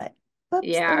 blurry, but whoops,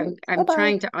 yeah, there. I'm Bye-bye.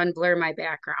 trying to unblur my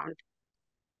background.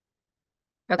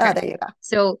 Oh, Okay. there you go.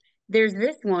 So there's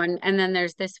this one, and then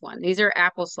there's this one. These are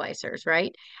apple slicers,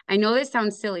 right? I know this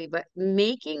sounds silly, but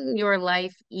making your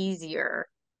life easier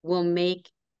will make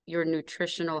your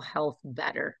nutritional health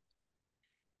better.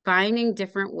 Finding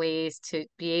different ways to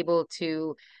be able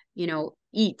to,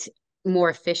 eat more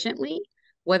efficiently,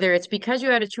 whether it's because you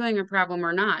had a chewing problem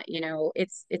or not,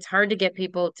 it's hard to get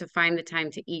people to find the time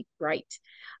to eat right.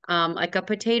 Like a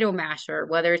potato masher,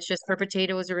 whether it's just for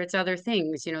potatoes or it's other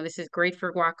things, this is great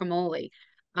for guacamole.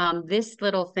 This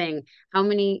little thing, I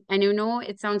know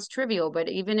it sounds trivial, but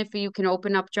even if you can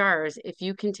open up jars, if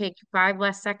you can take 5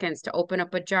 less seconds to open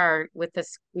up a jar with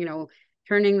this,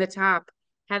 turning the top,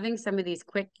 having some of these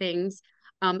quick things,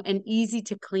 and easy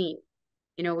to clean.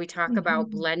 We talk about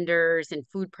Hmm. blenders and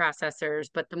food processors,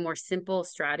 but the more simple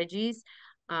strategies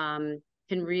can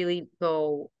really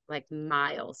go like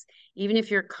miles. Even if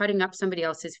you're cutting up somebody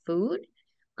else's food,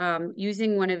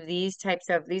 using one of these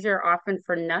are often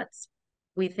for nuts,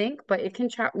 we think, but it can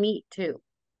chop meat too,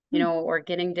 or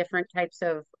getting different types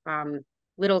of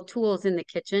little tools in the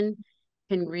kitchen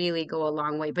can really go a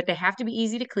long way, but they have to be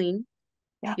easy to clean.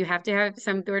 Yeah. You have to have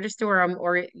somewhere to store them,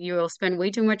 or you'll spend way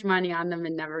too much money on them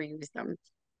and never use them.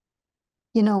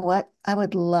 You know what? I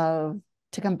would love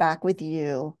to come back with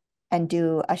you and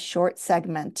do a short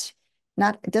segment.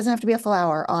 Not, it doesn't have to be a full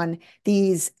hour on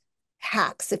these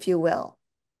hacks, if you will,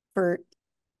 for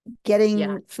Yeah,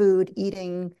 getting food,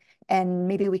 eating, and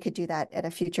maybe we could do that at a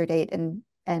future date and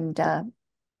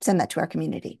send that to our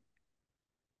community.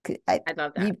 I I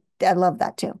love that. you I love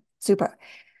that too. Super.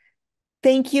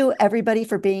 Thank you everybody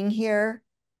for being here.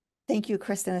 Thank you,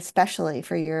 Kristin, especially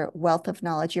for your wealth of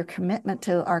knowledge, your commitment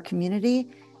to our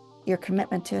community, your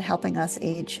commitment to helping us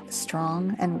age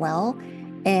strong and well.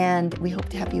 And we hope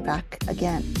to have you back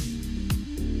again.